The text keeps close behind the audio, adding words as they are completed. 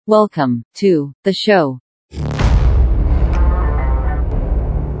Welcome to the show.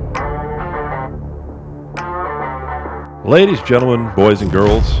 Ladies, gentlemen, boys and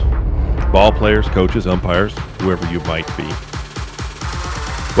girls, ball players, coaches, umpires, whoever you might be.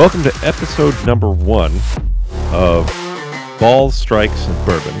 Welcome to episode number 1 of Balls, Strikes, and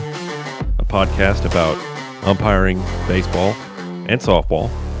Bourbon, a podcast about umpiring, baseball, and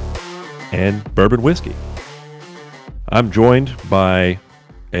softball, and bourbon whiskey. I'm joined by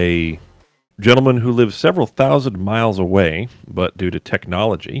a gentleman who lives several thousand miles away, but due to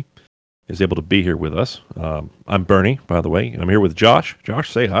technology, is able to be here with us. I'm Bernie, by the way, and I'm here with Josh. Josh,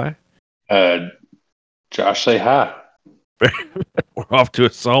 say hi. Josh, say hi. We're off to a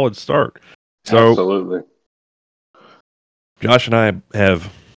solid start. So, Absolutely. Josh and I have,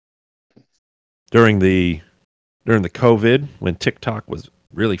 during the COVID, when TikTok was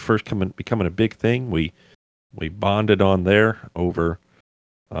really first becoming a big thing, we bonded on there over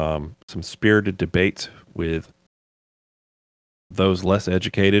some spirited debates with those less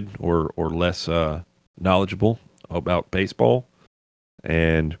educated or less knowledgeable about baseball.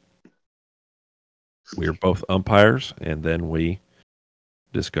 And we are both umpires, and then we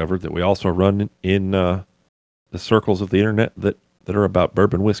discovered that we also run in the circles of the internet that are about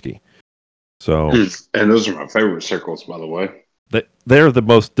bourbon whiskey. So, and those are my favorite circles, by the way.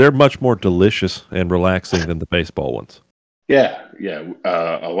 They're much more delicious and relaxing than the baseball ones. Yeah.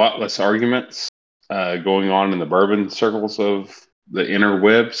 A lot less arguments going on in the bourbon circles of the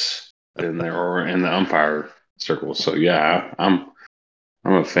interwebs than there are in the umpire circles. So yeah, I'm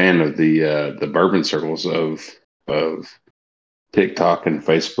a fan of the bourbon circles of TikTok and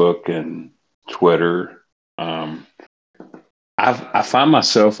Facebook and Twitter. I find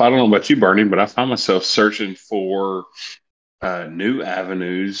myself, I don't know about you, Bernie, but I find myself searching for new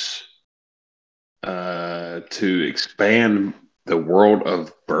avenues to expand the world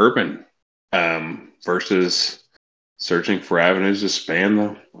of bourbon versus searching for avenues to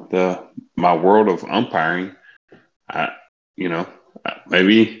expand my world of umpiring.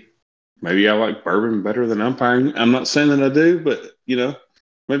 Maybe I like bourbon better than umpiring. I'm not saying that I do, but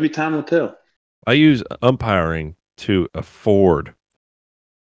maybe time will tell. I use umpiring to afford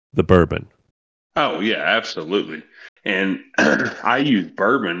the bourbon. Oh yeah, absolutely. And I use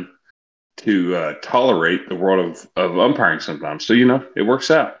bourbon to tolerate the world of umpiring sometimes. So it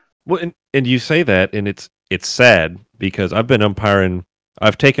works out. Well, and you say that, and it's sad because I've been umpiring.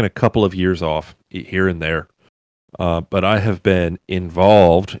 I've taken a couple of years off here and there, but I have been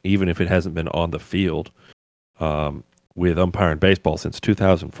involved, even if it hasn't been on the field, with umpiring baseball since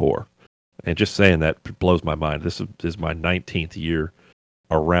 2004. And just saying that blows my mind. This is my 19th year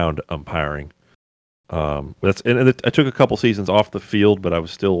around umpiring. I took a couple seasons off the field, but I was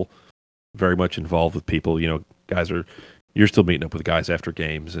still very much involved with people. You're still meeting up with guys after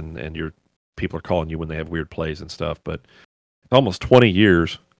games, and people are calling you when they have weird plays and stuff. But it's almost 20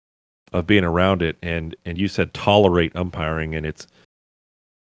 years of being around it, and you said tolerate umpiring, and it's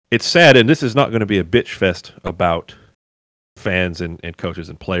sad. And this is not going to be a bitch fest about fans and coaches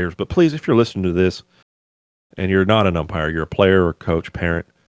and players. But please, if you're listening to this and you're not an umpire, you're a player or coach, parent,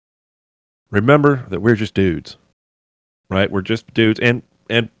 remember that we're just dudes, right? We're just dudes and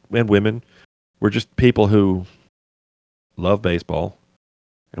women. We're just people who love baseball,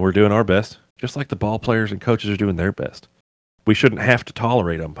 and we're doing our best, just like the ball players and coaches are doing their best. We shouldn't have to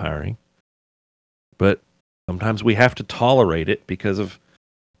tolerate umpiring, but sometimes we have to tolerate it because of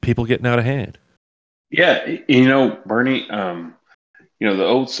people getting out of hand. Yeah, Bernie, the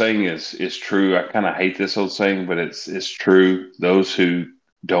old saying is true. I kind of hate this old saying, but it's true. Those who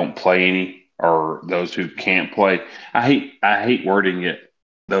don't play any or those who can't play. I hate wording it.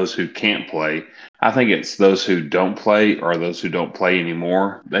 Those who can't play. I think it's those who don't play or those who don't play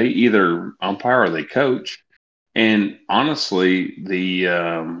anymore. They either umpire or they coach. And honestly,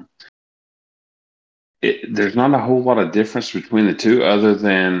 there's not a whole lot of difference between the two, other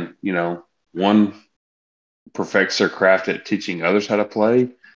than one perfects their craft at teaching others how to play,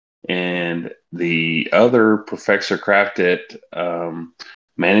 and the other perfects their craft at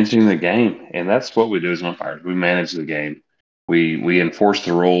managing the game. And that's what we do as umpires. We manage the game. We enforce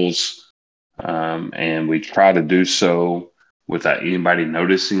the rules, and we try to do so without anybody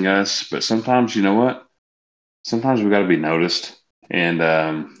noticing us. But sometimes, you know what? Sometimes we got to be noticed. And,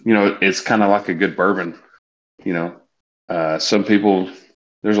 it's kind of like a good bourbon. Some people,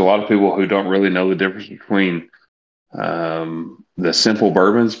 there's a lot of people who don't really know the difference between the simple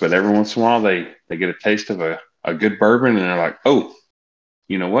bourbons, but every once in a while they get a taste of a good bourbon, and they're like, oh,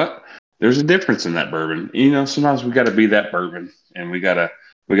 you know what? There's a difference in that bourbon. Sometimes we got to be that bourbon, and we got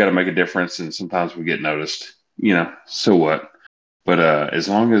to make a difference, and sometimes we get noticed. So what? But as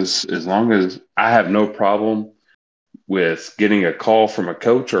long as I have no problem with getting a call from a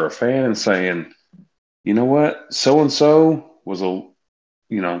coach or a fan and saying, you know what, so and so was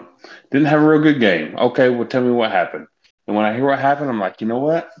didn't have a real good game. Okay, well, tell me what happened. And when I hear what happened, I'm like, you know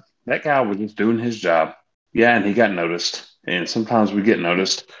what, that guy was just doing his job. Yeah, and he got noticed. And sometimes we get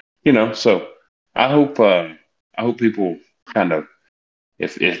noticed. So I hope people kind of,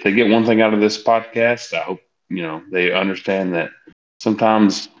 if they get one thing out of this podcast, I hope they understand that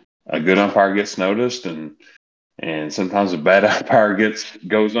sometimes a good umpire gets noticed, and sometimes a bad umpire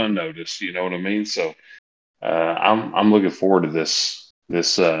goes unnoticed. You know what I mean? So I'm looking forward to this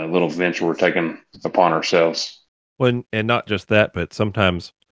little venture we're taking upon ourselves. And not just that, but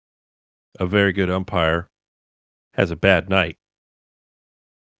sometimes a very good umpire has a bad night.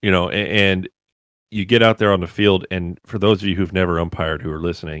 And you get out there on the field, and for those of you who've never umpired who are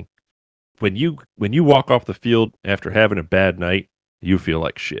listening, when you walk off the field after having a bad night, you feel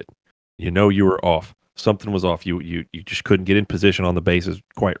like shit. You were off. Something was off. You just couldn't get in position on the bases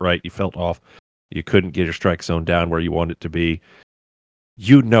quite right. You felt off. You couldn't get your strike zone down where you wanted it to be.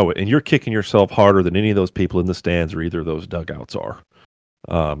 You know it, and you're kicking yourself harder than any of those people in the stands or either of those dugouts are.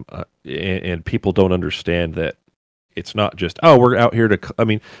 And people don't understand that it's not just, oh, we're out here to. I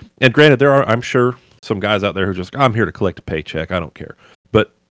mean, and granted, there are, I'm sure, some guys out there who just, I'm here to collect a paycheck. I don't care.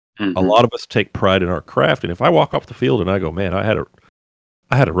 But a lot of us take pride in our craft, and if I walk off the field and I go, man, I had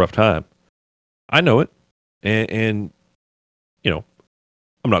a rough time, I know it, and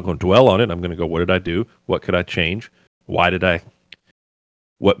I'm not going to dwell on it. I'm going to go, what did I do? What could I change?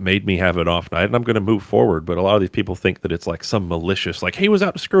 What made me have an off night? And I'm going to move forward. But a lot of these people think that it's like some malicious, like, he was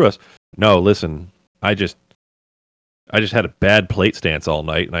out to screw us. No, listen, I just had a bad plate stance all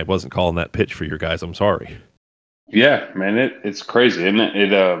night, and I wasn't calling that pitch for your guys. I'm sorry. Yeah, man, it's crazy, isn't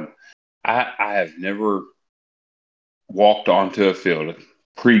it? I have never walked onto a field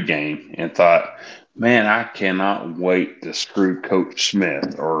pregame and thought, man, I cannot wait to screw Coach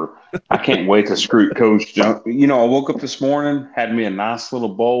Smith, or I can't wait to screw Coach John. I woke up this morning, had me a nice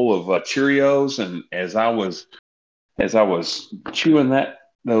little bowl of Cheerios, and as I was chewing that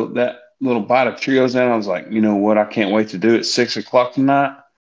little bite of Cheerios down, I was like, you know what, I can't wait to do at 6 o'clock tonight.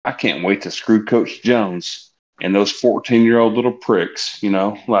 I can't wait to screw Coach Jones and those 14-year-old little pricks.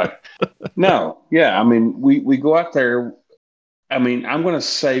 Like, no, yeah. I mean, we go out there. I mean, I'm going to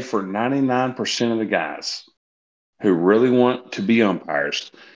say for 99% of the guys who really want to be umpires,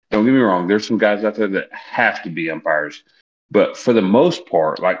 don't get me wrong, there's some guys out there that have to be umpires. But for the most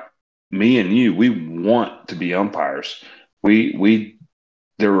part, like me and you, we want to be umpires.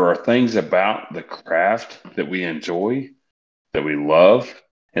 There are things about the craft that we enjoy, that we love,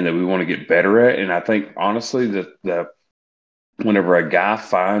 and that we want to get better at. And I think honestly that whenever a guy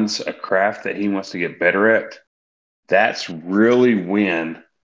finds a craft that he wants to get better at, that's really when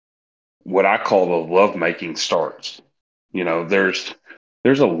what I call the love making starts. There's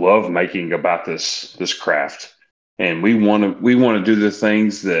a love making about this craft, and we want to do the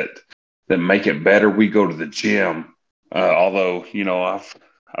things that make it better. We go to the gym, although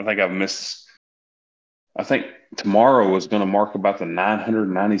I think I've missed. I think tomorrow is going to mark about the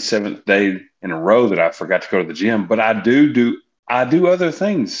 997th day in a row that I forgot to go to the gym. But I do other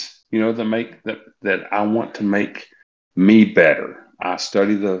things, that I want to make me better. I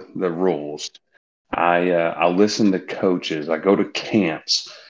study the rules. I listen to coaches. I go to camps.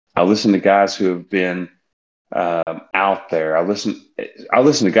 I listen to guys who have been out there. I listen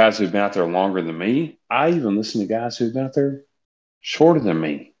to guys who've been out there longer than me. I even listen to guys who've been out there shorter than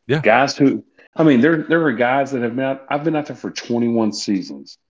me. Yeah. Guys who, I mean, there are guys that have been out. I've been out there for 21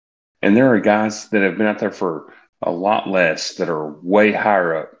 seasons, and there are guys that have been out there for a lot less that are way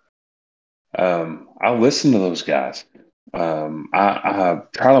higher up. I listen to those guys. I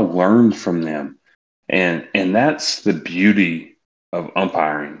try to learn from them, and that's the beauty of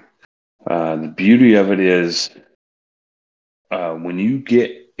umpiring. The beauty of it is when you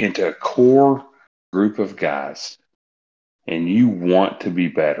get into a core group of guys and you want to be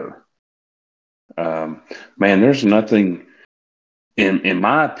better. Man, there's nothing, in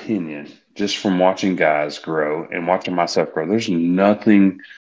my opinion, just from watching guys grow and watching myself grow, there's nothing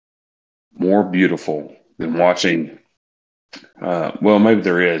more beautiful than watching. Well, maybe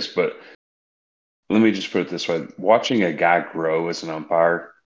there is, but let me just put it this way: watching a guy grow as an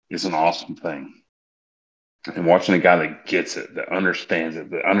umpire is an awesome thing, and watching a guy that gets it, that understands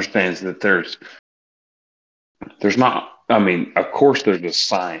that there's not. I mean, of course, there's a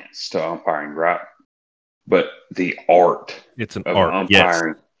science to umpiring, right? But the art It's an of art. Yes.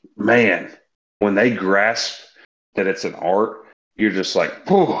 umpiring, man, when they grasp that it's an art, you're just like,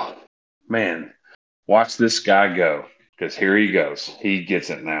 oh, man, watch this guy go. because here he goes. He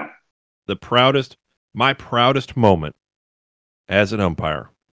gets it now. My proudest moment as an umpire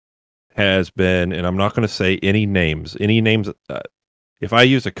has been, and I'm not going to say any names. If I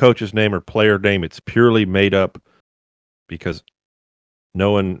use a coach's name or player name, it's purely made up because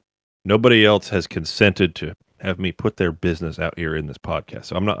nobody else has consented to have me put their business out here in this podcast.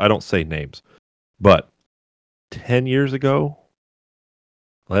 So I don't say names. But 10 years ago,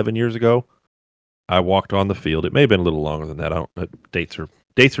 11 years ago, I walked on the field. It may have been a little longer than that. Dates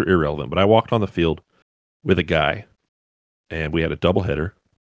are irrelevant, but I walked on the field with a guy, and we had a doubleheader.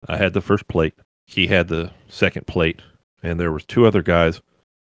 I had the first plate. He had the second plate, and there was two other guys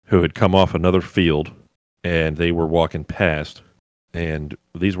who had come off another field, and they were walking past. And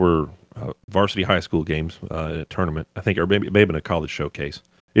these were varsity high school games in a tournament. I think, or maybe it may have been a college showcase.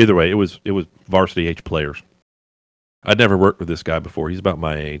 Either way, it was varsity age players. I'd never worked with this guy before. He's about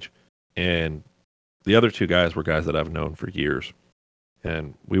my age, and the other two guys were guys that I've known for years.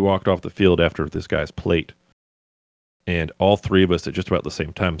 And we walked off the field after this guy's plate, and all three of us at just about the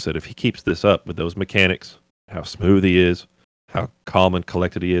same time said, if he keeps this up with those mechanics, how smooth he is, how calm and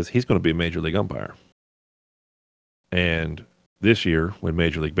collected he is, he's going to be a major league umpire. And this year, when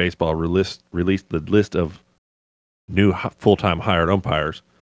Major League Baseball released the list of new full-time hired umpires,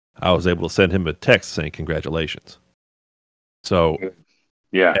 I was able to send him a text saying congratulations. So,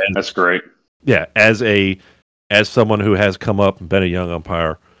 yeah, that's great. Yeah, as someone who has come up and been a young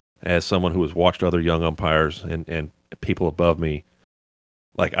umpire, as someone who has watched other young umpires and people above me,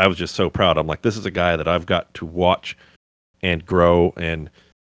 like, I was just so proud. I'm like, this is a guy that I've got to watch and grow, and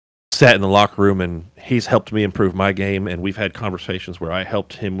sat in the locker room, and he's helped me improve my game. And we've had conversations where I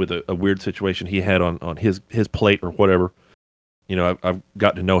helped him with a weird situation he had on his plate or whatever. You know, I've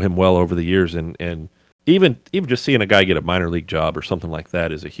got to know him well over the years, and even just seeing a guy get a minor league job or something like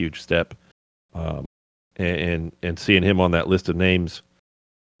that is a huge step. And seeing him on that list of names,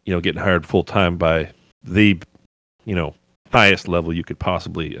 you know, getting hired full time by the, you know, highest level you could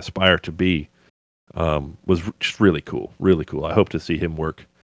possibly aspire to be, was just really cool. Really cool. I hope to see him work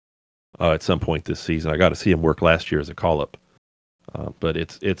at some point this season. I got to see him work last year as a call up, but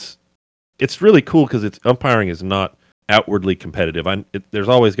it's really cool because umpiring is not outwardly competitive. There's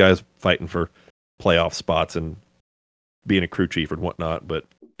always guys fighting for playoff spots and being a crew chief and whatnot, but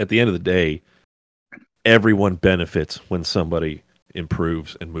at the end of the day, everyone benefits when somebody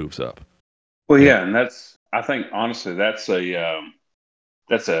improves and moves up. Well, yeah, and I think honestly that's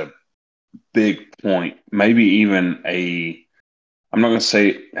a big point. Maybe even I'm not going to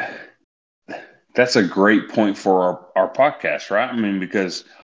say that's a great point for our podcast, right? I mean, because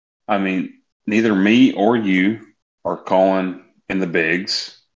neither me or you are calling in the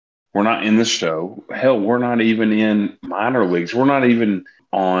bigs. We're not in the show. Hell, we're not even in minor leagues. We're not even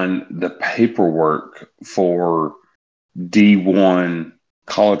on the paperwork for D1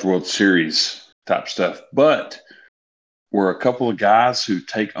 College World Series type stuff. But we're a couple of guys who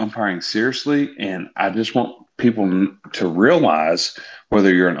take umpiring seriously, and I just want people to realize,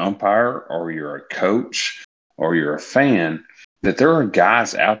 whether you're an umpire or you're a coach or you're a fan, that there are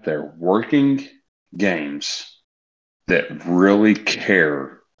guys out there working games that really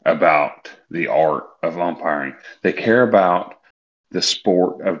care about the art of umpiring. They care about the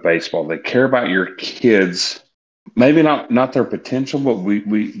sport of baseball. They care about your kids, maybe not their potential, but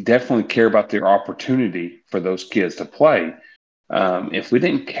we definitely care about their opportunity for those kids to play. If we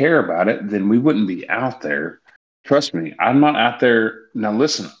didn't care about it, then we wouldn't be out there. Trust me, I'm not out there. Now,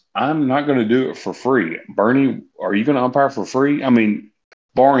 listen, I'm not going to do it for free. Bernie, are you going to umpire for free? I mean,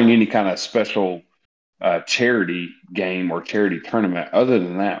 barring any kind of special charity game or charity tournament. Other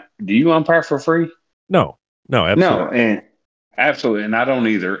than that, do you umpire for free? No, absolutely. No, and absolutely, and I don't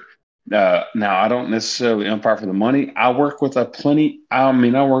either. Now, I don't necessarily umpire for the money. I work with I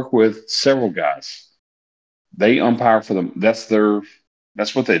work with several guys. They umpire for them. That's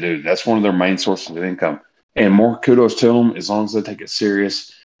what they do. That's one of their main sources of income. And more kudos to them, as long as they take it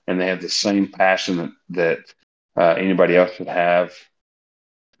serious and they have the same passion that anybody else should have.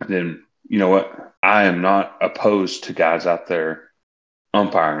 Then, you know what? I am not opposed to guys out there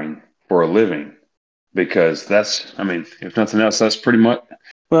umpiring for a living, because if nothing else, that's pretty much,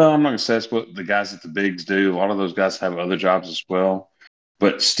 well, I'm not going to say that's what the guys at the bigs do. A lot of those guys have other jobs as well,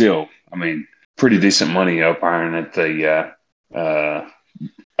 but still, pretty decent money umpiring at the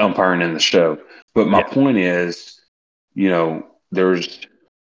umpiring in the show. But my point is, I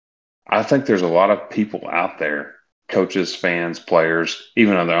think there's a lot of people out there, coaches, fans, players,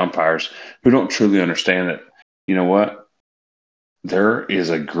 even other umpires, who don't truly understand that, you know what? There is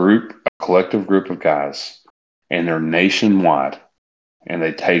a collective group of guys, and they're nationwide, and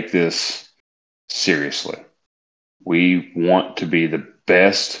they take this seriously. We want to be the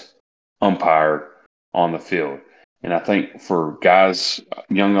best umpire on the field. And I think for guys,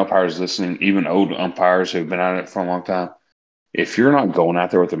 young umpires listening, even old umpires who've been at it for a long time, if you're not going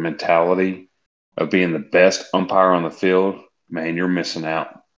out there with the mentality of being the best umpire on the field, man, you're missing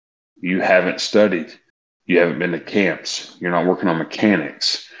out. You haven't studied. You haven't been to camps. You're not working on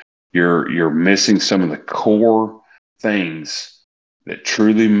mechanics. You're missing some of the core things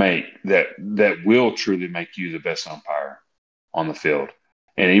that will truly make you the best umpire on the field.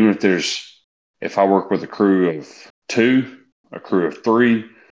 And even if I work with a crew of 2, a crew of 3,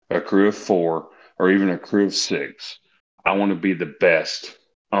 a crew of 4, or even a crew of 6, I want to be the best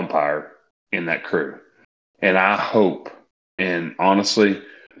umpire in that crew. And I hope, and honestly,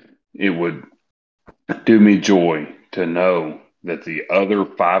 it would do me joy to know that the other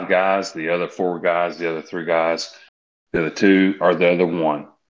 5 guys, the other 4 guys, the other 3 guys, the other 2, or the other 1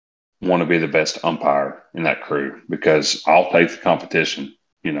 want to be the best umpire in that crew, because I'll take the competition,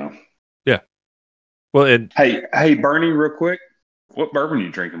 Yeah. Well, and Hey, Bernie, real quick, what bourbon are you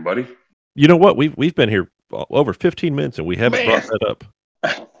drinking, buddy? you know what? We've been here over 15 minutes and we haven't brought Man, that up.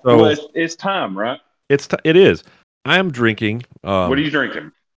 well, So it's time, right? it is. I am drinking. What are you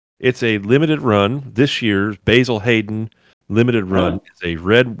drinking? It's a limited run. This year's Basil Hayden limited run Huh? is a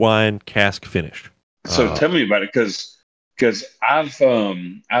red wine cask finish. So tell me about it, because I've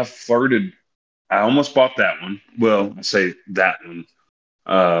flirted. I almost bought that one. Well, I say that one.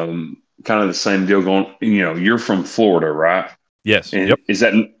 Kind of the same deal going. You're from Florida, right? Yes. And Yep. is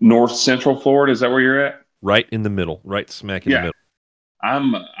that north central Florida? Is that where you're at? Right in the middle. Right smack in the Yeah. middle.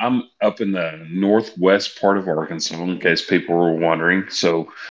 I'm up in the northwest part of Arkansas, in case people were wondering.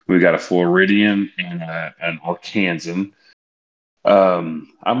 So we got a Floridian and an Arkansan.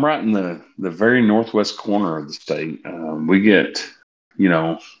 I'm right in the very northwest corner of the state. We get,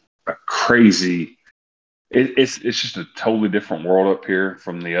 a crazy. It's just a totally different world up here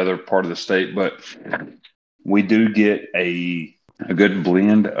from the other part of the state, but we do get a good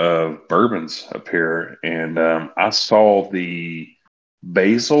blend of bourbons up here, and I saw the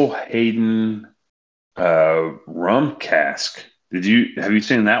Basil Hayden rum cask. Have you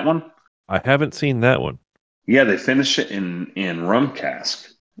seen that one? I haven't seen that one. Yeah, they finish it in rum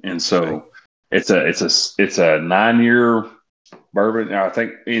cask, and Okay. so it's a 9-year bourbon. I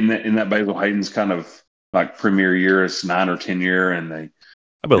think in that Basil Hayden's kind of like premier year, it's 9 or 10 year, and I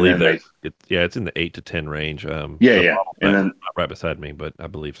believe then that. they It's in the 8 to 10 range. The yeah, bottle's and then not right beside me, but I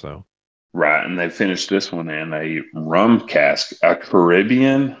believe so. right, and they finished this one in a rum cask, a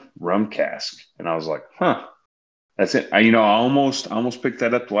Caribbean rum cask, and I was like, huh. That's it. I almost picked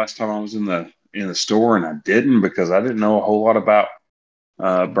that up the last time I was in the store, and I didn't, because I didn't know a whole lot about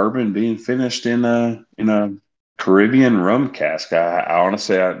bourbon being finished in a Caribbean rum cask. I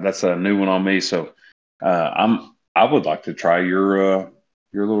honestly, that's a new one on me. So I would like to try your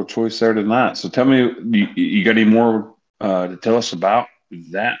little choice there tonight. So tell me, you got any more to tell us about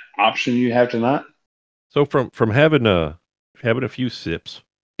that option you have tonight? So from having a few sips,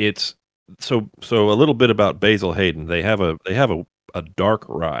 it's so a little bit about Basil Hayden. They have a dark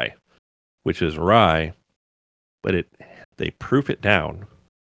rye, which is rye, but they proof it down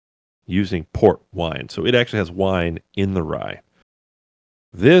using port wine. So it actually has wine in the rye.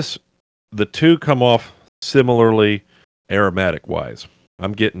 The two come off similarly aromatic wise.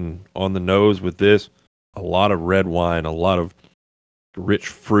 I'm getting on the nose with this a lot of red wine, a lot of rich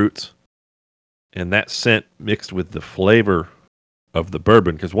fruits, and that scent mixed with the flavor of the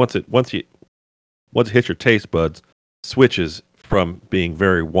bourbon, because once it hits your taste buds, switches from being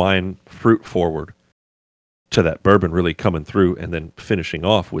very wine fruit forward to that bourbon really coming through and then finishing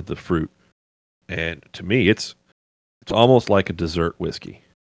off with the fruit. And to me, it's almost like a dessert whiskey.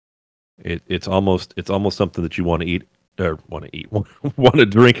 It's almost something that you want to eat or want to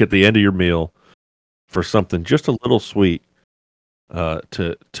drink at the end of your meal for something just a little sweet,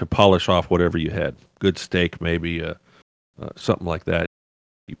 to polish off whatever you had. Good steak, maybe, something like that.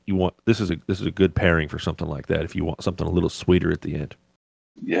 You want this is a good pairing for something like that if you want something a little sweeter at the end.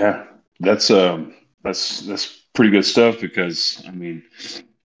 Yeah, that's pretty good stuff, because I mean,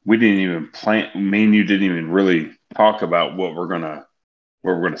 we didn't even plan. Me and you didn't even really talk about what we're gonna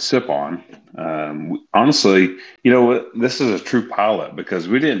sip on. Honestly, you know what? This is a true pilot, because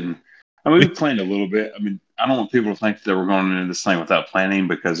we didn't. I mean, we planned a little bit. I mean, I don't want people to think that we're going into this thing without planning,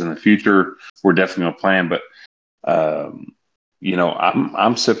 because in the future we're definitely going to plan. But I'm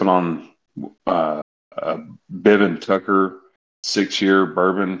sipping on a Bibb and Tucker 6-year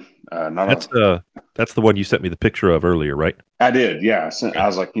bourbon. Not That's a. that's the one you sent me the picture of earlier, right? I did, yeah. Okay. I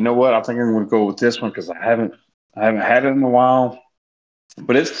was like, you know what? I think I'm going to go with this one, because I haven't had it in a while.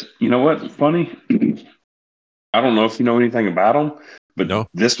 But it's, you know what? Funny. I don't know if you know anything about them, but No.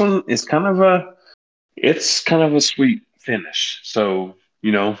 this one is kind of a sweet finish. So,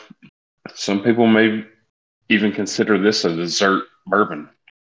 some people may even consider this a dessert bourbon.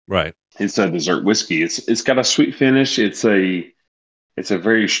 Right. It's a dessert whiskey. It's got a sweet finish. It's a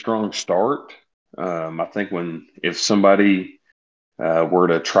very strong start. I think if somebody were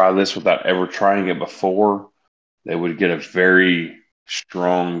to try this without ever trying it before, they would get a very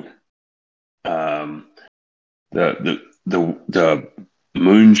strong um, the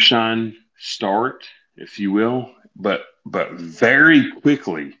moonshine start, if you will, but very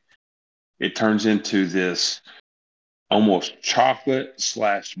quickly it turns into this almost chocolate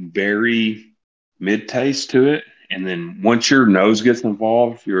slash berry mid taste to it, and then once your nose gets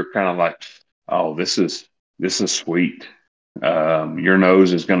involved, you're kind of like, oh, this is sweet. Your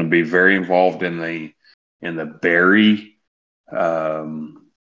nose is going to be very involved in the berry um,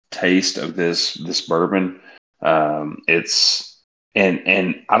 taste of this bourbon. It's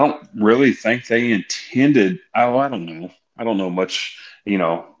and I don't really think they intended. Oh, I don't know. I don't know much,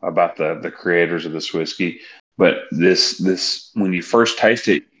 about the creators of this whiskey, but this when you first taste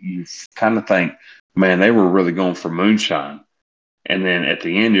it, you kind of think, man, they were really going for moonshine. And then at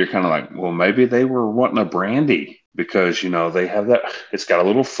the end, you're kind of like, well, maybe they were wanting a brandy because they have that. It's got a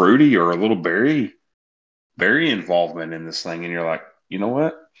little fruity or a little berry involvement in this thing, and you're like, you know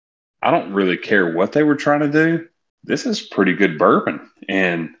what? I don't really care what they were trying to do. This is pretty good bourbon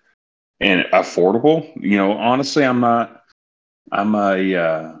and affordable. Honestly, I'm not. I'm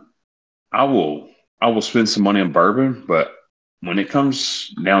a. I will spend some money on bourbon, but when it comes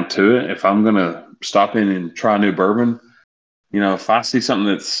down to it, if I'm gonna stop in and try a new bourbon, if I see something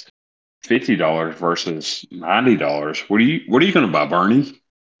that's $50 versus $90, what are you gonna buy, Bernie?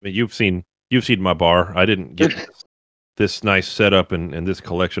 I mean, you've seen my bar. I didn't get this nice setup and this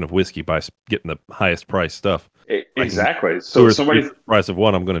collection of whiskey by getting the highest price stuff. I can get Exactly. two So or three somebody, for the price of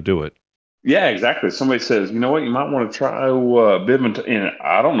one. I'm going to do it. yeah, exactly. Somebody says, you know what, you might want to try and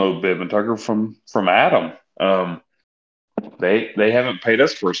I don't know Bib and Tucker from Adam. They haven't paid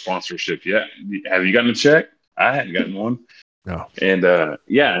us for a sponsorship yet. Have you gotten a check? I hadn't gotten one. No, And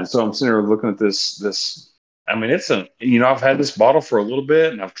yeah, and so I'm sitting there looking at this. I mean, I've had this bottle for a little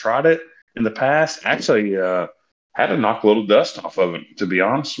bit, and I've tried it in the past. Actually, had to knock a little dust off of it, to be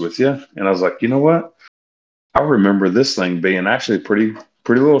honest with you. And I was like, you know what? I remember this thing being actually pretty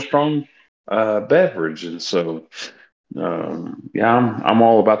little strong beverage, and so yeah, I'm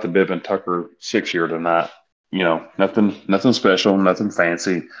all about the Bib and Tucker 6 year tonight. Nothing special, nothing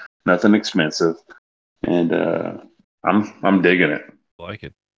fancy, nothing expensive, and I'm digging it. I like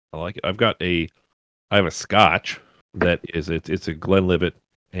it. I like it. I have a Scotch it's a Glenlivet,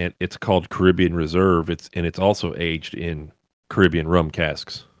 and it's called Caribbean Reserve. It's also aged in Caribbean rum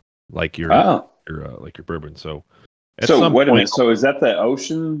casks, like Oh, your bourbon. So at so some wait a point, minute. So is that the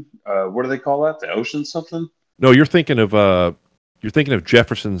ocean? What do they call that? The ocean something? no, you're thinking of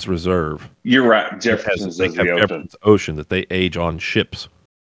Jefferson's Reserve. You're right. They Jefferson's is have the ocean. Jefferson's Ocean that they age on ships.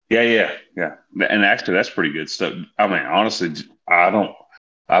 Yeah, yeah, yeah. And actually, that's pretty good stuff. I mean, honestly,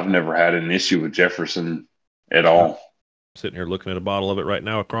 I've never had an issue with Jefferson at I'm all. sitting here looking at a bottle of it right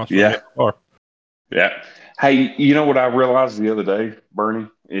now across from me Yeah, at the bar. yeah. Hey, you know what I realized the other day, Bernie,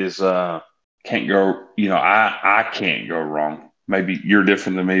 is can't go. I can't go wrong. Maybe you're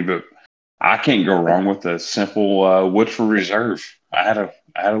different than me, but I can't go wrong with a simple Woodford Reserve. I had a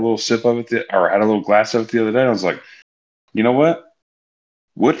little sip of it, or I had a little glass of it the other day. And I was like, you know what?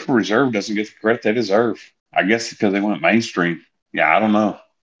 Woodford Reserve doesn't get the credit they deserve. I guess because they went mainstream. Yeah, I don't know.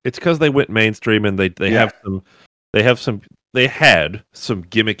 It's because they went mainstream and Yeah, they have some they had some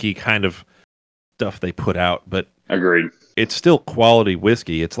gimmicky kind of stuff they put out, but agreed. it's still quality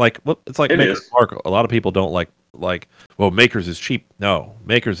whiskey. It's like It Maker's is. Mark. A lot of people don't like well, Maker's is cheap. No,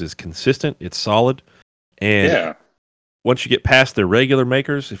 Maker's is consistent. It's solid, and Yeah. once you get past their regular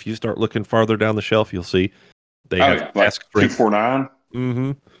Makers, if you start looking farther down the shelf, you'll see they Oh, have yeah. Like cask strength. 249.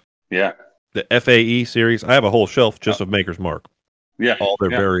 Mm-hmm. Yeah. The FAE series. I have a whole shelf Uh, just of Maker's Mark, yeah. all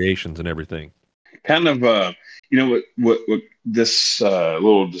their Yeah. variations and everything. Kind of. What this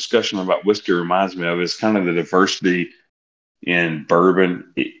little discussion about whiskey reminds me of is kind of the diversity in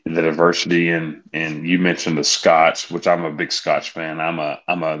bourbon, the diversity and you mentioned the Scotch, which I'm a big Scotch fan. I'm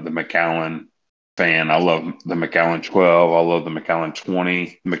the Macallan fan. I love the Macallan 12. I love the Macallan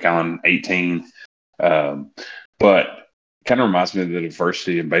 20, Macallan 18. Um, but kind of reminds me of the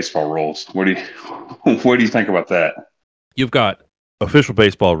diversity in baseball rules. What do you what do you think about that? You've got official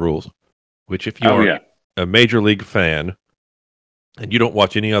baseball rules, which if you Oh are yeah, a major league fan and you don't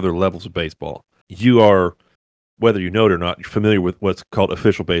watch any other levels of baseball, you are whether you know it or not, you're familiar with what's called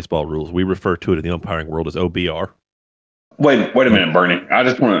official baseball rules. We refer to it in the umpiring world as OBR. Wait a minute, Bernie. I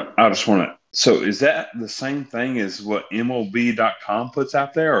just want to. So is that the same thing as what MLB.com puts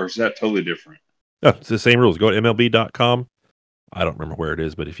out there, or is that totally different? No, it's the same rules. Go to MLB.com. I don't remember where it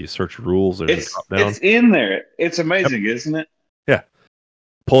is, but if you search rules, there's a drop down. It's in there. It's amazing, isn't it? Yeah.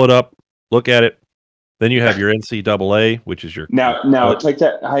 Pull it up, look at it. Then you have your NCAA, which is your now take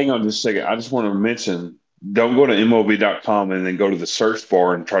that. Hang on just a second. I just want to mention. Don't go to MLB.com and then go to the search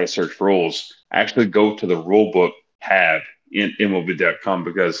bar and try to search rules. Actually, go to the rule book tab in MLB.com,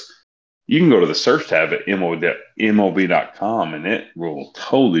 because you can go to the search tab at MLB.com and it will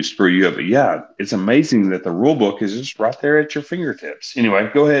totally screw you up. But yeah, it's amazing that the rule book is just right there at your fingertips. Anyway,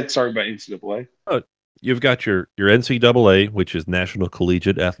 go ahead. Sorry about NCAA. You've got your NCAA, which is National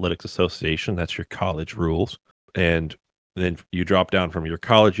Collegiate Athletics Association. That's your college rules. And then you drop down from your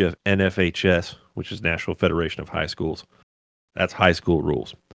college, you have NFHS, which is National Federation of High Schools. That's high school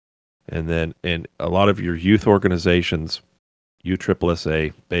rules. And then in a lot of your youth organizations,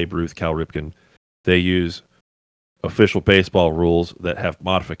 USSSA, Babe Ruth, Cal Ripken, they use official baseball rules that have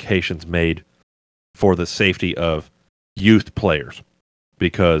modifications made for the safety of youth players,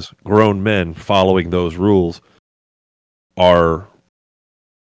 because grown men following those rules are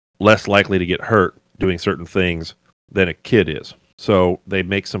less likely to get hurt doing certain things than a kid is. So they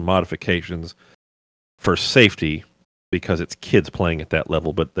make some modifications for safety because it's kids playing at that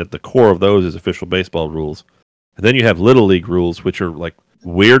level, but at the core of those is official baseball rules. And then you have Little League rules, which are like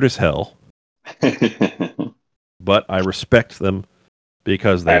weird as hell, but I respect them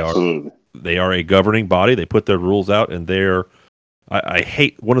because they are a governing body. They put their rules out, and I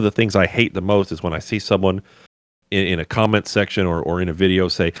hate, one of the things I hate the most is when I see someone in a comment section or in a video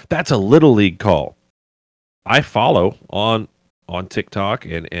say, that's a Little League call. I follow on TikTok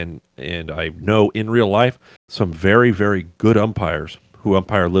and I know in real life some very, very good umpires who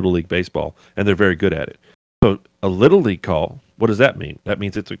umpire Little League baseball, and they're very good at it. So a Little League call, what does that mean? That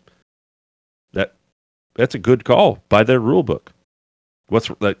means that's a good call by their rule book.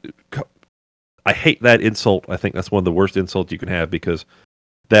 I hate that insult. I think that's one of the worst insults you can have, because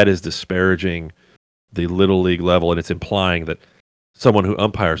that is disparaging the Little League level, and it's implying that someone who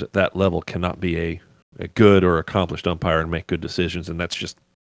umpires at that level cannot be a good or accomplished umpire and make good decisions, and that's just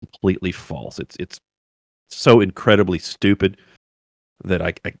completely false. It's so incredibly stupid that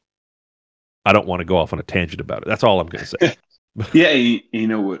I don't want to go off on a tangent about it. That's all I'm going to say. Yeah, you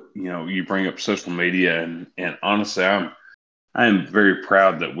know what? You bring up social media, and honestly, I am very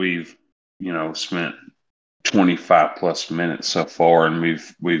proud that we've spent 25 plus minutes so far, and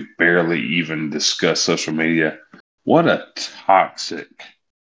we've barely even discussed social media. What a toxic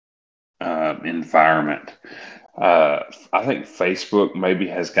environment. I think Facebook maybe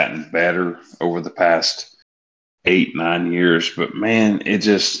has gotten better over the past 8-9 years, but man, it's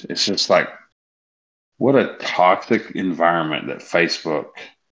just like, what a toxic environment that Facebook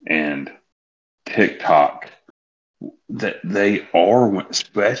and TikTok that they are,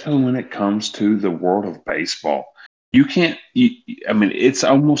 especially when it comes to the world of baseball. It's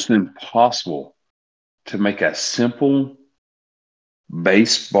almost impossible to make a simple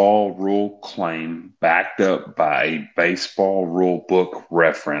baseball rule claim backed up by a baseball rule book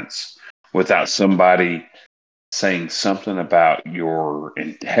reference without somebody saying something about your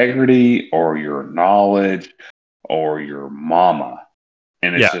integrity or your knowledge or your mama.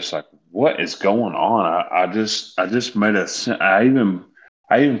 And it's just like, what is going on? I just made I even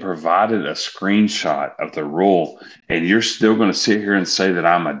provided a screenshot of the rule, and you're still going to sit here and say that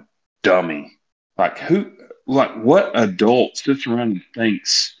I'm a dummy. What adult sits around and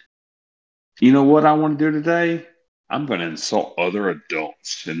thinks, you know what I want to do today? I'm going to insult other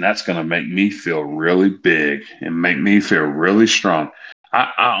adults, and that's going to make me feel really big and make me feel really strong.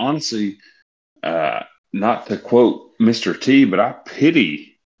 I honestly, not to quote Mr. T, but I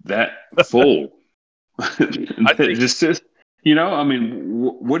pity that fool. What do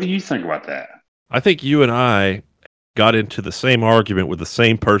you think about that? I think you and I got into the same argument with the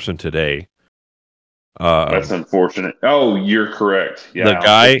same person today. That's unfortunate. Oh, you're correct. Yeah, the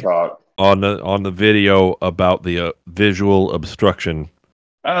guy on the video about the visual obstruction.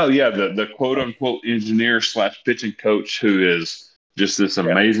 Oh yeah, the quote unquote engineer / pitching coach who is just this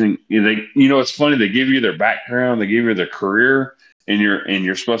amazing. It's funny. They give you their background, they give you their career, and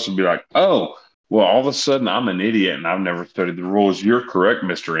you're supposed to be like, oh, well, all of a sudden I'm an idiot and I've never studied the rules. You're correct,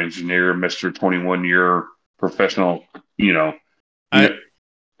 Mr. Engineer, Mr. 21-year professional.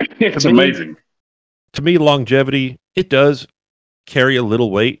 It's amazing. To me, longevity, it does carry a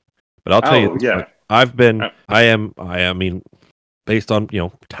little weight, but I'll tell you, based on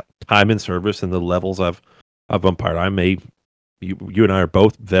time in service and the levels I've I've umpired. You and I are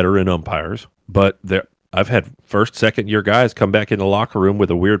both veteran umpires, but I've had first, second year guys come back in the locker room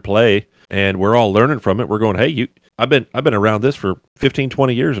with a weird play, and we're all learning from it. We're going, hey, I've been around this for 15,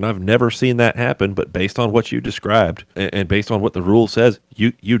 20 years, and I've never seen that happen. But based on what you described, and based on what the rule says,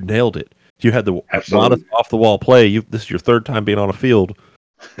 you nailed it. You had the modest off the wall play. This is your third time being on a field,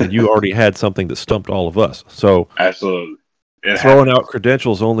 and you already had something that stumped all of us. So absolutely, throwing out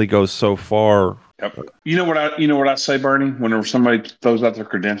credentials only goes so far. Yep. You know what I say, Bernie? Whenever somebody throws out their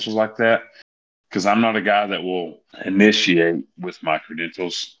credentials like that, because I'm not a guy that will initiate with my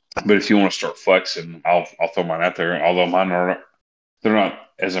credentials. But if you want to start flexing, I'll throw mine out there. Although they're not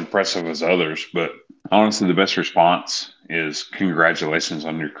as impressive as others. But honestly, the best response is congratulations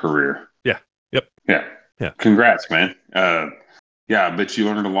on your career. Yeah. Yep. Yeah. Congrats, man. Yeah, I bet you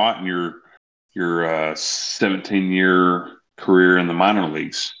learned a lot in your 17-year career in the minor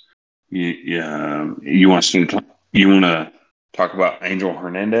leagues. You want to talk about Angel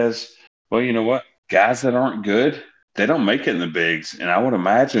Hernandez? Well, you know what? Guys that aren't good, they don't make it in the bigs. And I would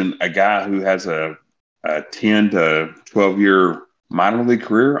imagine a guy who has a 10 to 12-year minor league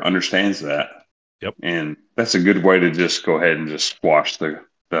career understands that. Yep. And that's a good way to just go ahead and just squash that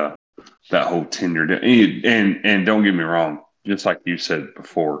whole tenure. And don't get me wrong, just like you said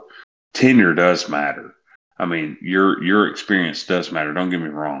before, tenure does matter. I mean, your experience does matter. Don't get me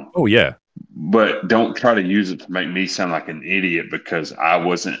wrong. Oh, yeah. But don't try to use it to make me sound like an idiot because I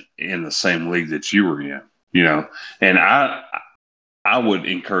wasn't in the same league that you were in, And I would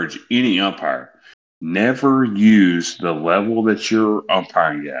encourage any umpire, never use the level that you're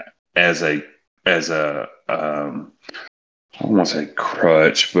umpiring at as a I don't want to say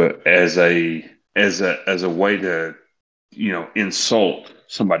crutch, but as a way to, insult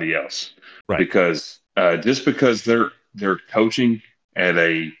somebody else. Right. Because just because they're coaching at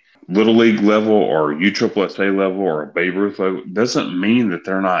a little league level or USSSA level or a Babe Ruth level doesn't mean that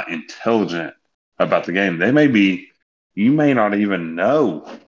they're not intelligent about the game. You may not even know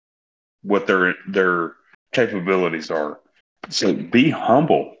what their capabilities are. So be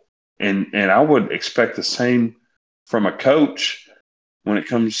humble. And I would expect the same from a coach when it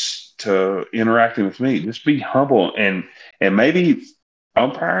comes to interacting with me. Just be humble and maybe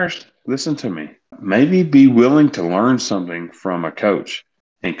umpires, listen to me. Maybe be willing to learn something from a coach.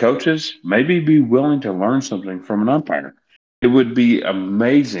 And coaches, maybe be willing to learn something from an umpire. It would be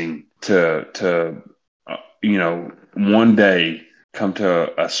amazing to one day come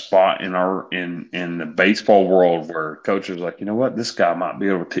to a spot in the baseball world where coaches are like, you know what, this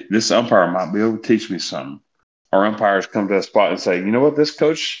umpire might be able to teach me something. Our umpires come to a spot and say, you know what, this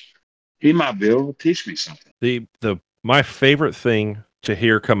coach, he might be able to teach me something. My favorite thing to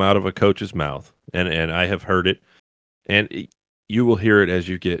hear come out of a coach's mouth, and I have heard it, and you will hear it as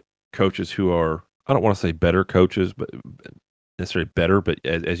you get coaches who are, I don't want to say better coaches, but necessarily better, but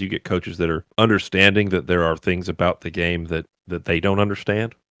as you get coaches that are understanding that there are things about the game that they don't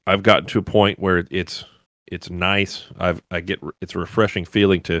understand. I've gotten to a point where it's nice. It's a refreshing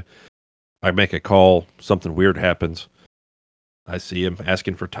feeling I make a call, something weird happens. I see him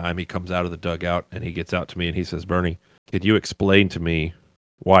asking for time. He comes out of the dugout and he gets out to me and he says, Bernie, could you explain to me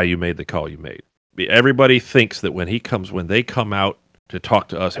why you made the call you made? Everybody thinks that when they come out to talk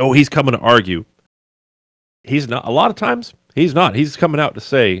to us, oh, he's coming to argue. He's not. A lot of times, he's not. He's coming out to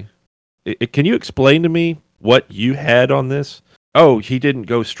say, can you explain to me what you had on this? Oh, he didn't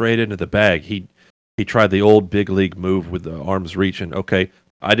go straight into the bag. He tried the old big league move with the arms reaching. Okay,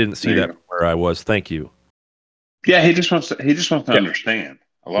 I didn't see that from where I was. Thank you. Yeah, he just wants to understand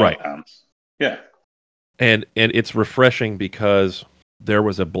a lot of times. Yeah. And it's refreshing because there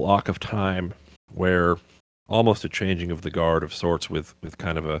was a block of time where almost a changing of the guard of sorts with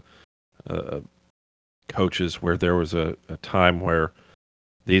kind of a coaches where there was a time where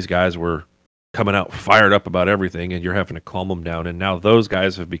these guys were coming out fired up about everything and you're having to calm them down. And now those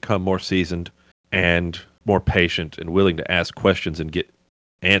guys have become more seasoned and more patient and willing to ask questions and get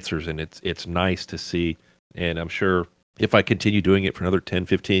answers. And it's nice to see. And I'm sure if I continue doing it for another 10,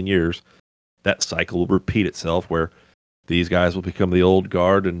 15 years, that cycle will repeat itself where these guys will become the old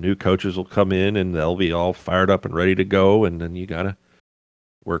guard and new coaches will come in and they'll be all fired up and ready to go. And then you got to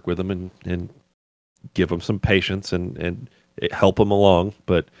work with them and give them some patience and help them along.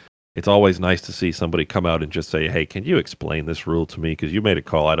 But it's always nice to see somebody come out and just say, hey, can you explain this rule to me? Because you made a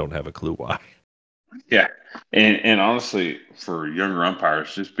call. I don't have a clue why. Yeah. And honestly, for younger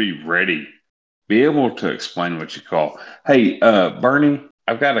umpires, just be ready. Be able to explain what you call. Hey, Bernie,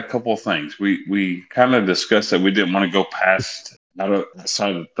 I've got a couple of things. We kind of discussed that we didn't want to go past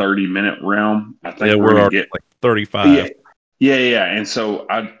outside of the 30-minute realm. I think we're already like 35. Yeah. And so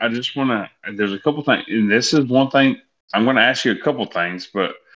I just want to. There's a couple things, and this is one thing. I'm going to ask you a couple things,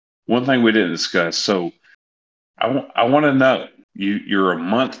 but one thing we didn't discuss. So I want to know you're a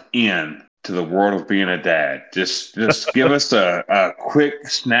month in to the world of being a dad. Just give us a quick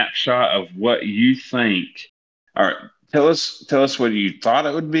snapshot of what you think. All right, tell us what you thought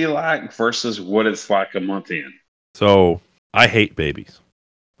it would be like versus what it's like a month in. So I hate babies.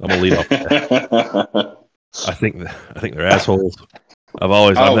 I'm gonna lead off with that. I think they're assholes. I'm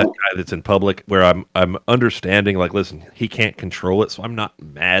that Oh, guy that's in public where I'm understanding, like, listen, he can't control it, so I'm not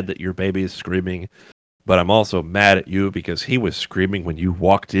mad that your baby is screaming, but I'm also mad at you because he was screaming when you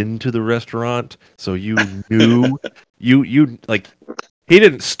walked into the restaurant, so you knew you like he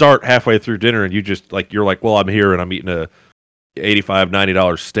didn't start halfway through dinner and you just like you're like, well, I'm here and I'm eating a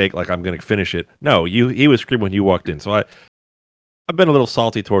 $85-$90 steak, like I'm gonna finish it. No, he was screaming when you walked in, so I've been a little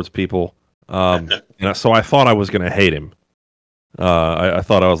salty towards people, so I thought I was gonna hate him. I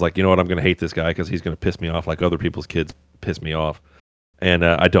thought I was like, you know what, I'm going to hate this guy because he's going to piss me off like other people's kids piss me off, and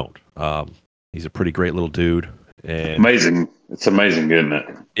I don't. He's a pretty great little dude, and amazing! It's amazing, isn't it?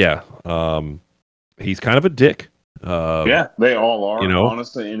 yeah, he's kind of a dick. Yeah, they all You are, know,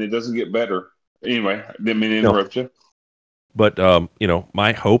 honestly, and it doesn't get better. Anyway, didn't mean to no, interrupt you. but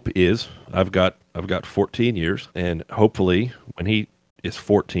my hope is I've got 14 years, and hopefully when he is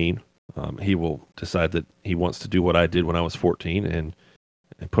 14, he will decide that he wants to do what I did when I was 14, and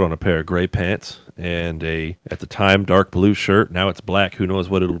put on a pair of gray pants and at the time, dark blue shirt. Now it's black. Who knows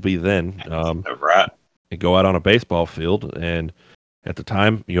what it'll be then? Right. And go out on a baseball field and at the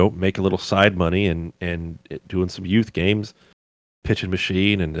time, make a little side money and doing some youth games, pitching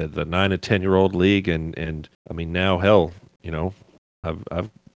machine and the 9 and 10-year-old league. And I mean, now, hell, I've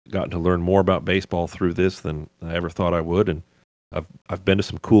gotten to learn more about baseball through this than I ever thought I would. And I've been to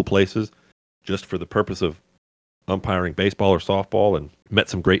some cool places just for the purpose of umpiring baseball or softball, and met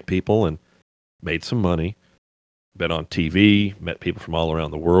some great people and made some money, been on TV, met people from all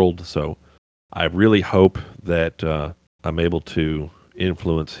around the world. So I really hope that I'm able to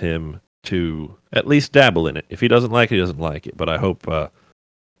influence him to at least dabble in it. If he doesn't like it, he doesn't like it. But I hope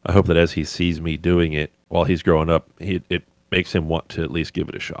that as he sees me doing it while he's growing up, it makes him want to at least give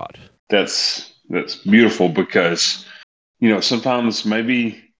it a shot. That's beautiful because sometimes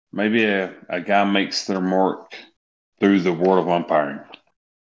maybe a guy makes their mark through the world of umpiring,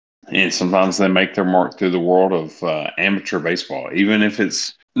 and sometimes they make their mark through the world of amateur baseball, even if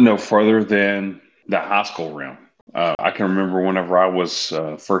it's no further than the high school realm. I can remember whenever I was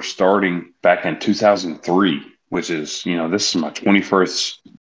first starting back in 2003, which is this is my 21st.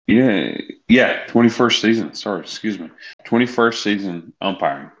 Yeah, 21st season. Sorry, excuse me. 21st season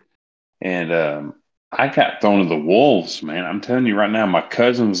umpiring. And I got thrown to the wolves, man. I'm telling you right now, my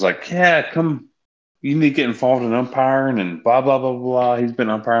cousin was like, yeah, come, you need to get involved in umpiring and blah, blah, blah, blah. He's been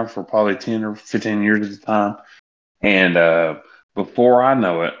umpiring for probably 10 or 15 years at the time. And before I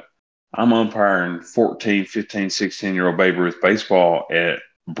know it, I'm umpiring 14, 15, 16-year-old Babe Ruth baseball at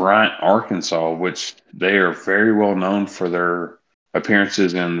Bryant, Arkansas, which they are very well known for their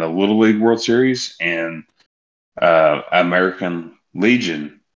appearances in the Little League World Series and American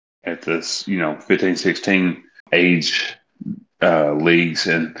Legion at this, 15, 16 age leagues.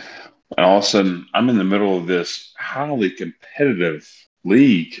 And all of a sudden, I'm in the middle of this highly competitive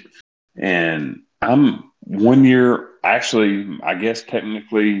league. And I'm 1 year, actually, I guess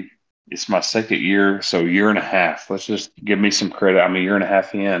technically it's my second year. So year and a half. Let's just give me some credit. I'm a year and a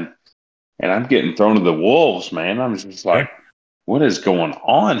half in. And I'm getting thrown to the wolves, man. I'm just Yeah. like, what is going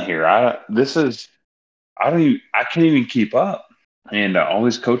on here? I can't even keep up. And all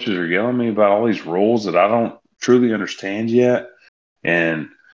these coaches are yelling at me about all these rules that I don't truly understand yet. And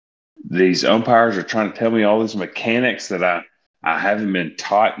these umpires are trying to tell me all these mechanics that I haven't been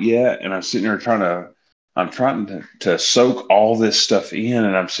taught yet. And I'm sitting there I'm trying to soak all this stuff in.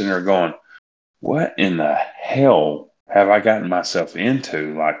 And I'm sitting there going, what in the hell have I gotten myself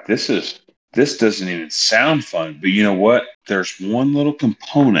into? Like, this doesn't even sound fun. But you know what? There's one little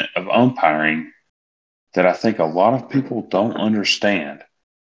component of umpiring that I think a lot of people don't understand.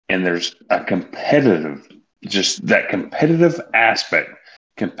 And there's just that competitive aspect,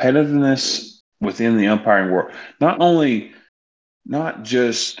 competitiveness within the umpiring world. Not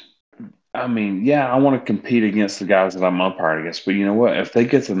just, I mean, yeah, I want to compete against the guys that I'm umpiring against, but you know what? If they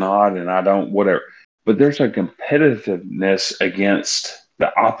get the nod and I don't, whatever. But there's a competitiveness against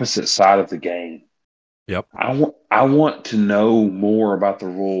the opposite side of the game. Yep. I want to know more about the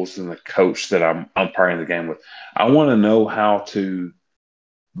rules than the coach that I'm umpiring the game with. I want to know how to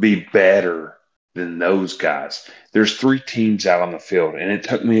be better than those guys. There's three teams out on the field, and it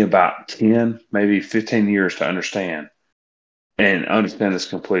took me about 10, maybe 15 years to understand and understand this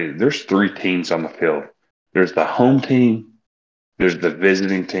completely. There's 3 teams on the field. There's the home team, there's the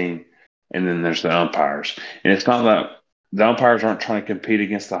visiting team, and then there's the umpires. And it's not that the umpires aren't trying to compete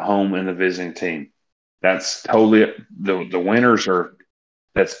against the home and the visiting team. That's totally the winners are.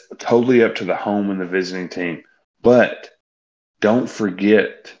 That's totally up to the home and the visiting team. But don't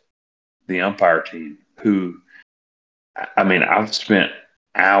forget the umpire team, who, I mean, I've spent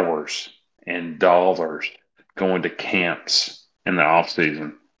hours and dollars going to camps in the off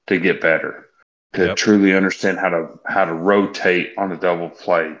season to get better, to Yep. truly understand how to rotate on a double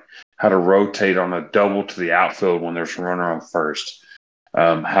play, how to rotate on a double to the outfield when there's a runner on first,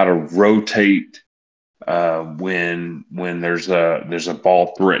 how to rotate when there's a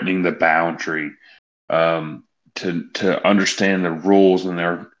ball threatening the boundary, to understand the rules and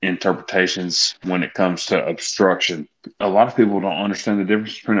their interpretations when it comes to obstruction. A lot of people don't understand the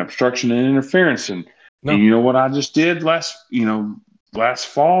difference between obstruction and interference. No. And you know what I just did last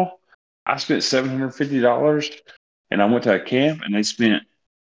fall? I spent $750 and I went to a camp and they spent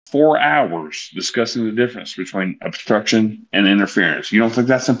 4 hours discussing the difference between obstruction and interference. You don't think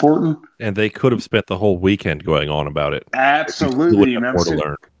that's important? And they could have spent the whole weekend going on about it. Absolutely. And more to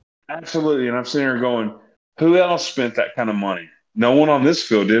learn. Absolutely. And I'm sitting here going, who else spent that kind of money? No one on this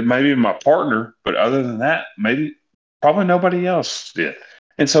field did. Maybe my partner, but other than that, probably nobody else did.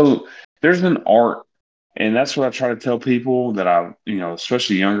 And so there's an art, and that's what I try to tell people that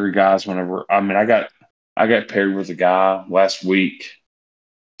especially younger guys. I got paired with a guy last week,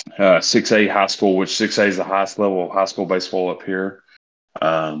 6A high school, which 6A is the highest level of high school baseball up here.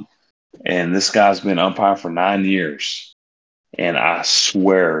 And this guy's been umpiring for 9 years. And I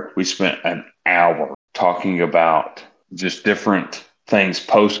swear we spent an hour talking about just different things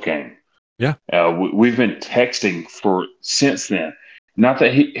post game. Yeah. We've been texting since then. Not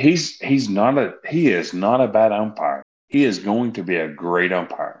that he is not a bad umpire. He is going to be a great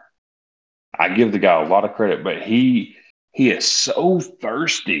umpire. I give the guy a lot of credit, but he is so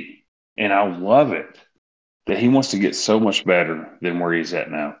thirsty, and I love it that he wants to get so much better than where he's at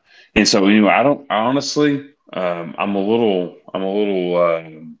now. And so anyway, I'm a little,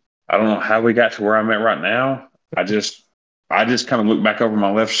 I don't know how we got to where I'm at right now. I just kind of looked back over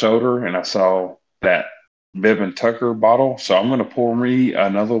my left shoulder and I saw that Bourbon Tucker bottle. So I'm going to pour me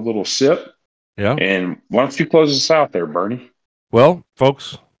another little sip. Yeah. And why don't you close us out there, Bernie? Well,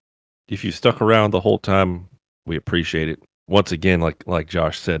 folks, if you stuck around the whole time, we appreciate it. Once again, like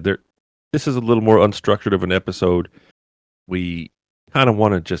Josh said, this is a little more unstructured of an episode. We kind of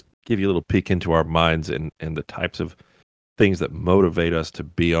want to just give you a little peek into our minds and the types of things that motivate us to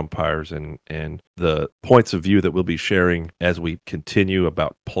be umpires and the points of view that we'll be sharing as we continue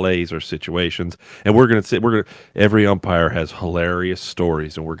about plays or situations. And every umpire has hilarious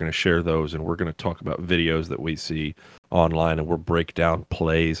stories, and we're going to share those, and we're going to talk about videos that we see online, and we'll break down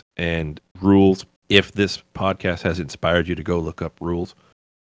plays and rules. If this podcast has inspired you to go look up rules,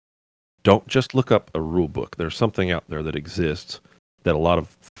 don't just look up a rule book. There's something out there that exists that a lot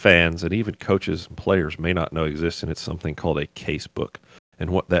of fans and even coaches and players may not know exists, and it's something called a case book.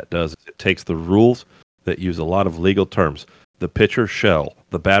 And what that does is it takes the rules that use a lot of legal terms. The pitcher shall,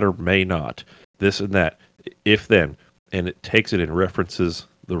 the batter may not, this and that, if then, and it takes it and references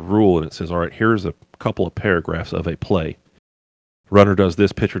the rule, and it says, all right, here's a couple of paragraphs of a play. Runner does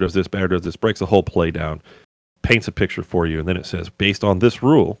this, pitcher does this, batter does this, breaks the whole play down, paints a picture for you, and then it says, based on this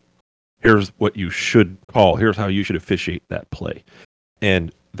rule, here's what you should call, here's how you should officiate that play.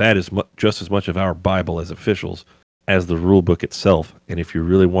 And that is just as much of our Bible as officials as the rule book itself. And if you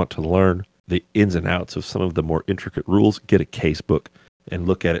really want to learn the ins and outs of some of the more intricate rules, get a case book and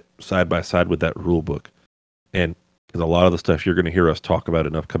look at it side by side with that rule book. And because a lot of the stuff you're going to hear us talk about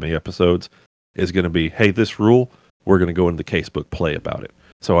in upcoming episodes is going to be, hey, this rule, we're going to go into the case book, play about it.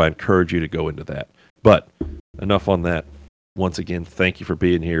 So I encourage you to go into that. But enough on that. Once again, thank you for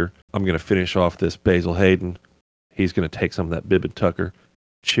being here. I'm going to finish off this Basil Hayden. He's going to take some of that Bourbon Tucker.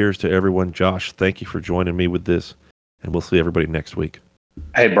 Cheers to everyone. Josh, thank you for joining me with this, and we'll see everybody next week.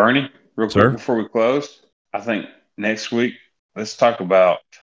 Hey, Bernie, real Sir? quick before we close, I think next week, let's talk about,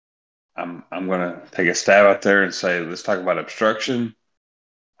 I'm going to take a stab out there and say, let's talk about obstruction.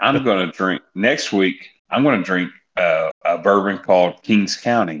 I'm going to drink a bourbon called Kings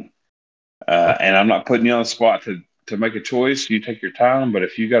County. And I'm not putting you on the spot to make a choice. You take your time, but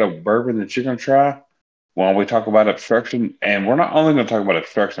if you got a bourbon that you're going to try, while we talk about obstruction, and we're not only going to talk about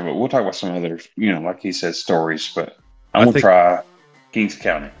obstruction, but we'll talk about some other, like he said, stories. But I'm going to try Kings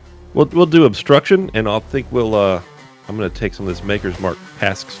County. We'll do obstruction, and I'm going to take some of this Maker's Mark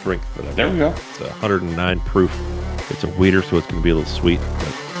cask strength that I've got. There we go. It's 109 proof. It's a weeder, so it's going to be a little sweet,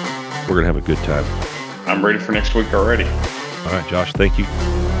 but we're going to have a good time. I'm ready for next week already. All right, Josh, thank you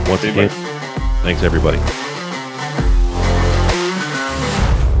once See you, again. bud. Thanks, everybody.